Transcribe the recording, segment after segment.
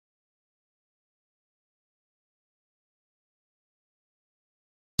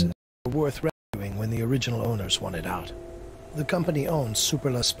were worth rescuing when the original owners wanted out. The company owns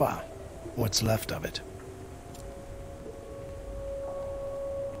Super La Spa, what's left of it.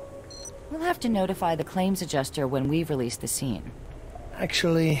 We'll have to notify the claims adjuster when we've released the scene.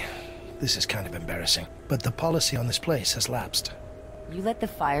 Actually, this is kind of embarrassing, but the policy on this place has lapsed. You let the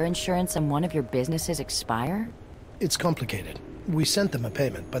fire insurance on one of your businesses expire? It's complicated. We sent them a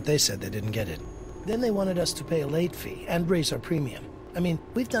payment, but they said they didn't get it. Then they wanted us to pay a late fee and raise our premium. I mean,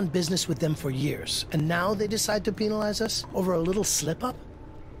 we've done business with them for years, and now they decide to penalize us over a little slip-up?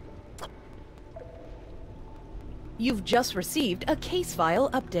 You've just received a case file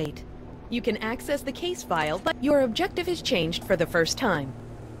update. You can access the case file, but your objective has changed for the first time.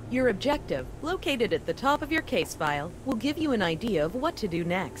 Your objective, located at the top of your case file, will give you an idea of what to do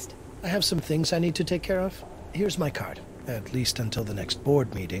next. I have some things I need to take care of. Here's my card, at least until the next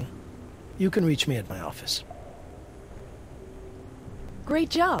board meeting. You can reach me at my office. Great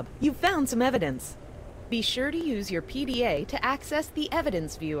job! You've found some evidence. Be sure to use your PDA to access the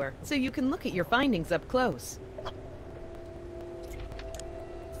evidence viewer, so you can look at your findings up close.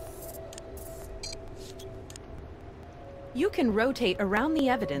 You can rotate around the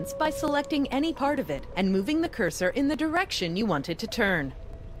evidence by selecting any part of it and moving the cursor in the direction you want it to turn.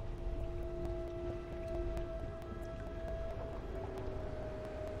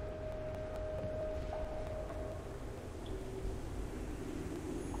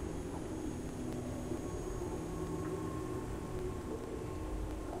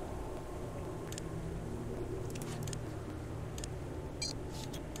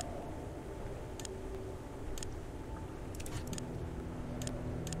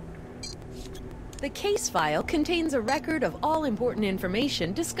 The case file contains a record of all important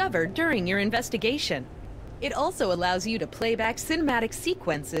information discovered during your investigation. It also allows you to play back cinematic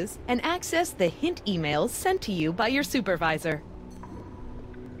sequences and access the hint emails sent to you by your supervisor.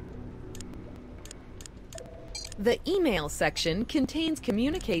 The email section contains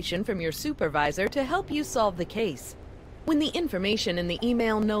communication from your supervisor to help you solve the case. When the information in the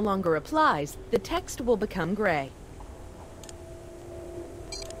email no longer applies, the text will become gray.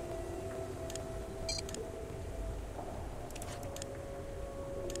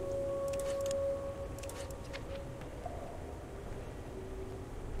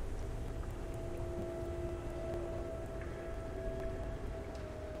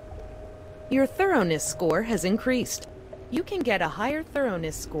 Your thoroughness score has increased. You can get a higher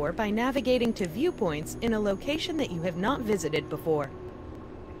thoroughness score by navigating to viewpoints in a location that you have not visited before.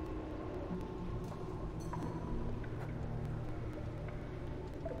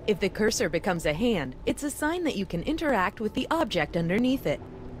 If the cursor becomes a hand, it's a sign that you can interact with the object underneath it.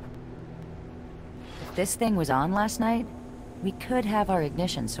 If this thing was on last night, we could have our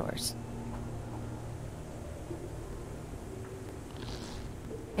ignition source.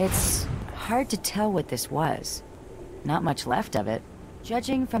 It's hard to tell what this was. Not much left of it.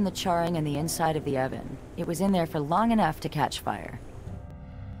 Judging from the charring in the inside of the oven, it was in there for long enough to catch fire.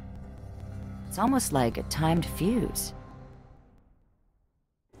 It's almost like a timed fuse.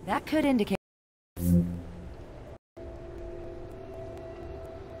 That could indicate...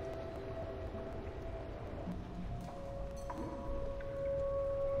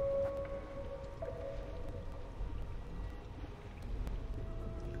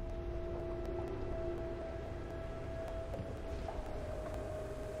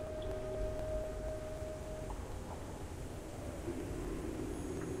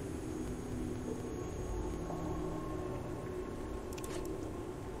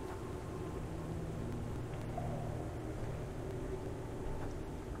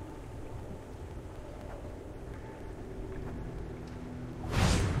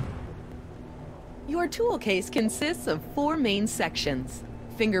 Your tool case consists of 4 main sections: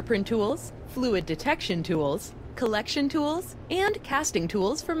 fingerprint tools, fluid detection tools, collection tools, and casting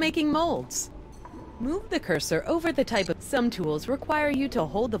tools for making molds. Move the cursor over the type of... Some tools require you to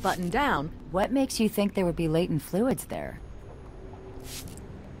hold the button down. What makes you think there would be latent fluids there?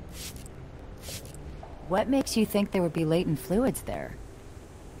 What makes you think there would be latent fluids there?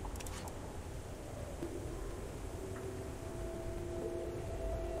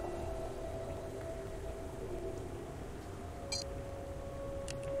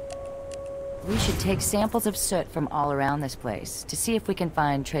 We should take samples of soot from all around this place to see if we can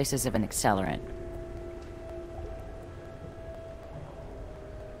find traces of an accelerant.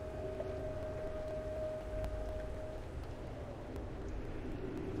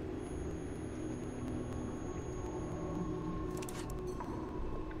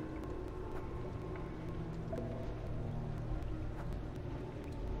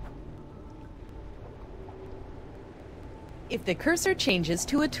 If the cursor changes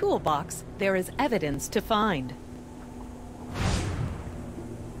to a toolbox, there is evidence to find.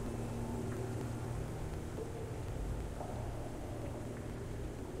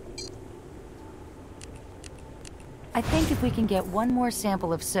 I think if we can get one more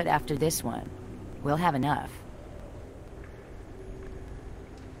sample of soot after this one, we'll have enough.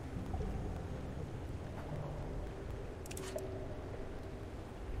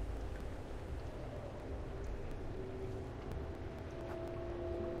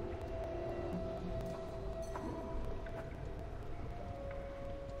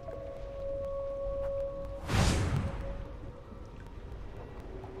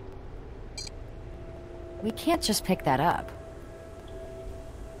 We can't just pick that up.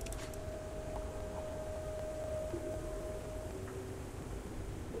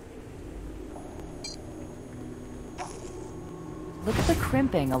 Look at the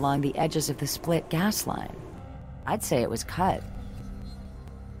crimping along the edges of the split gas line. I'd say it was cut.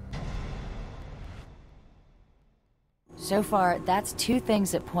 So far, that's two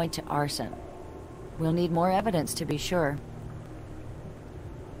things that point to arson. We'll need more evidence to be sure.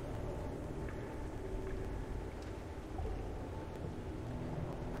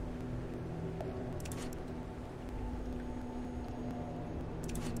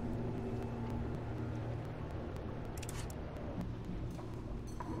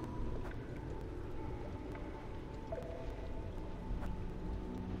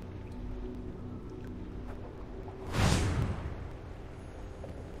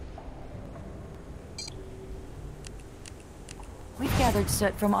 We've gathered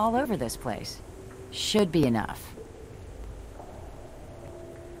soot from all over this place. Should be enough.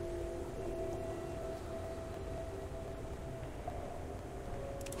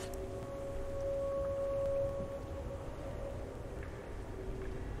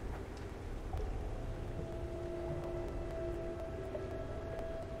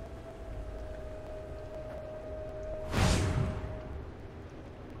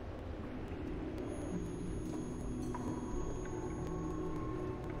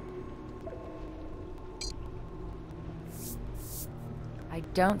 I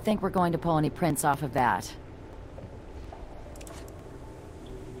don't think we're going to pull any prints off of that.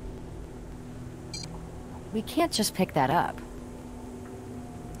 We can't just pick that up.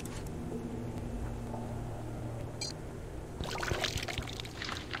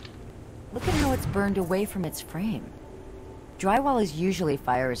 Look at how it's burned away from its frame. Drywall is usually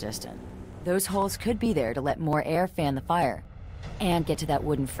fire resistant. Those holes could be there to let more air fan the fire and get to that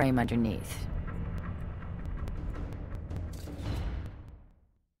wooden frame underneath.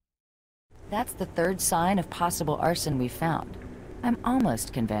 That's the third sign of possible arson we've found. I'm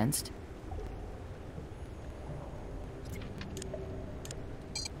almost convinced.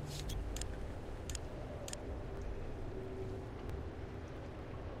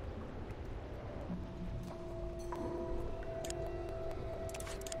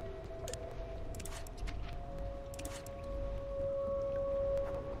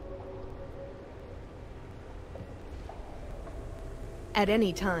 At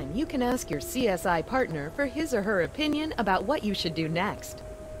any time, you can ask your CSI partner for his or her opinion about what you should do next.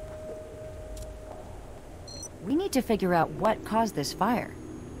 We need to figure out what caused this fire.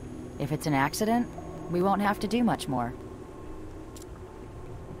 If it's an accident, we won't have to do much more.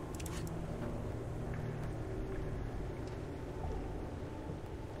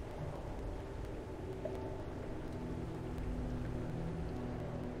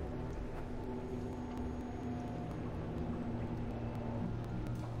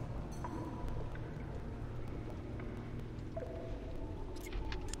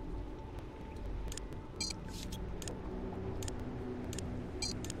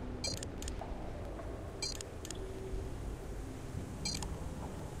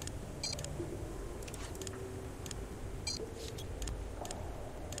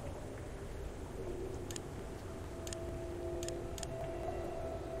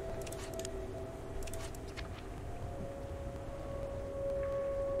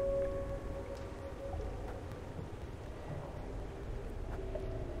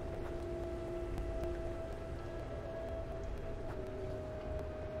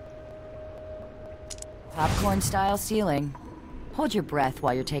 Popcorn-style ceiling. Hold your breath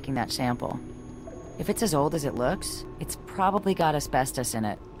while you're taking that sample. If it's as old as it looks, it's probably got asbestos in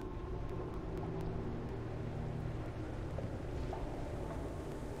it.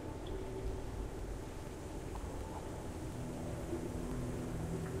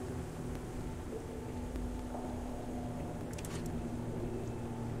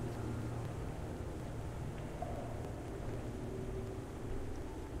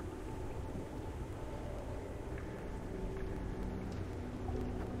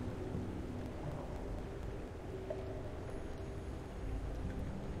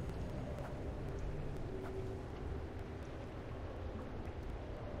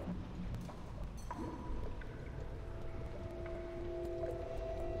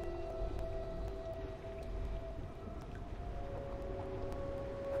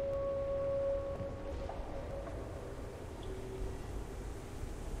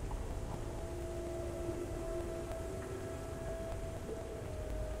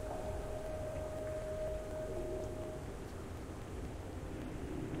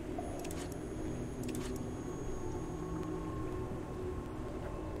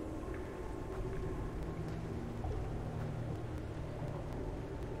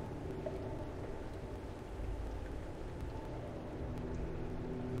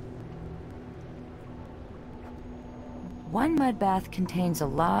 One mud bath contains a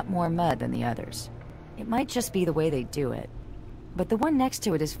lot more mud than the others. It might just be the way they do it, but the one next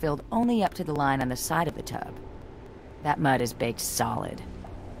to it is filled only up to the line on the side of the tub. That mud is baked solid.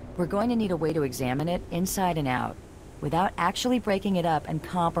 We're going to need a way to examine it inside and out, without actually breaking it up and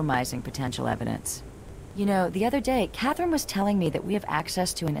compromising potential evidence. You know, the other day, Catherine was telling me that we have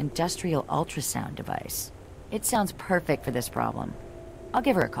access to an industrial ultrasound device. It sounds perfect for this problem. I'll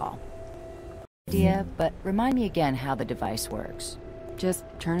give her a call. Idea, but remind me again how the device works. Just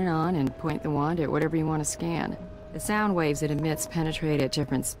turn it on and point the wand at whatever you want to scan. The sound waves it emits penetrate at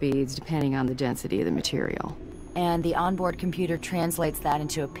different speeds depending on the density of the material. And the onboard computer translates that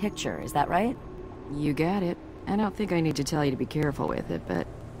into a picture, is that right? You got it. I don't think I need to tell you to be careful with it, but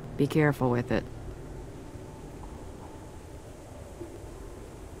be careful with it.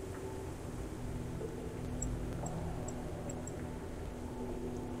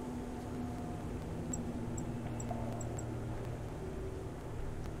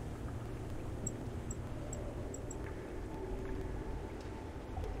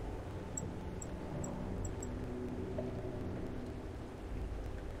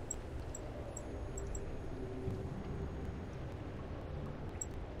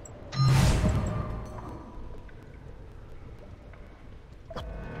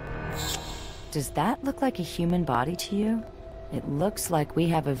 Does that look like a human body to you? It looks like we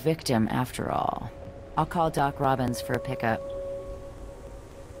have a victim after all. I'll call Doc Robbins for a pickup.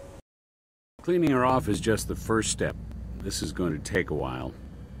 Cleaning her off is just the first step. This is going to take a while.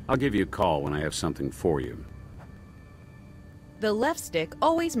 I'll give you a call when I have something for you. The left stick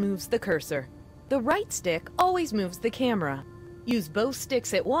always moves the cursor. The right stick always moves the camera. Use both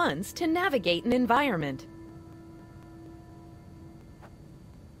sticks at once to navigate an environment.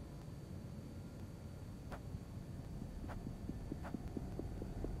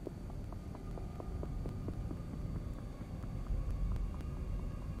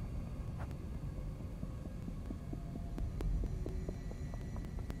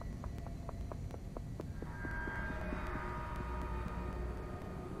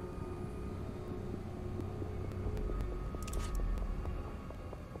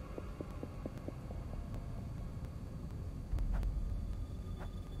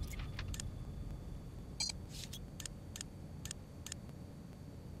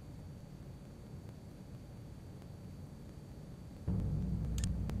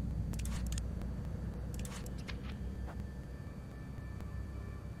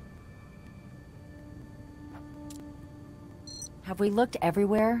 Have we looked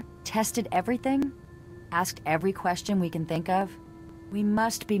everywhere? Tested everything? Asked every question we can think of? We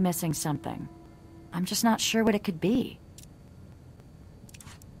must be missing something. I'm just not sure what it could be.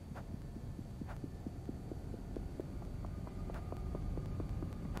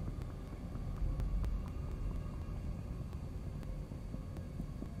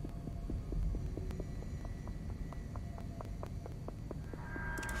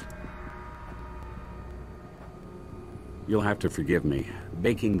 You'll have to forgive me.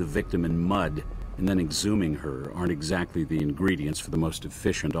 Baking the victim in mud and then exhuming her aren't exactly the ingredients for the most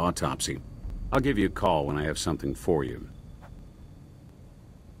efficient autopsy. I'll give you a call when I have something for you.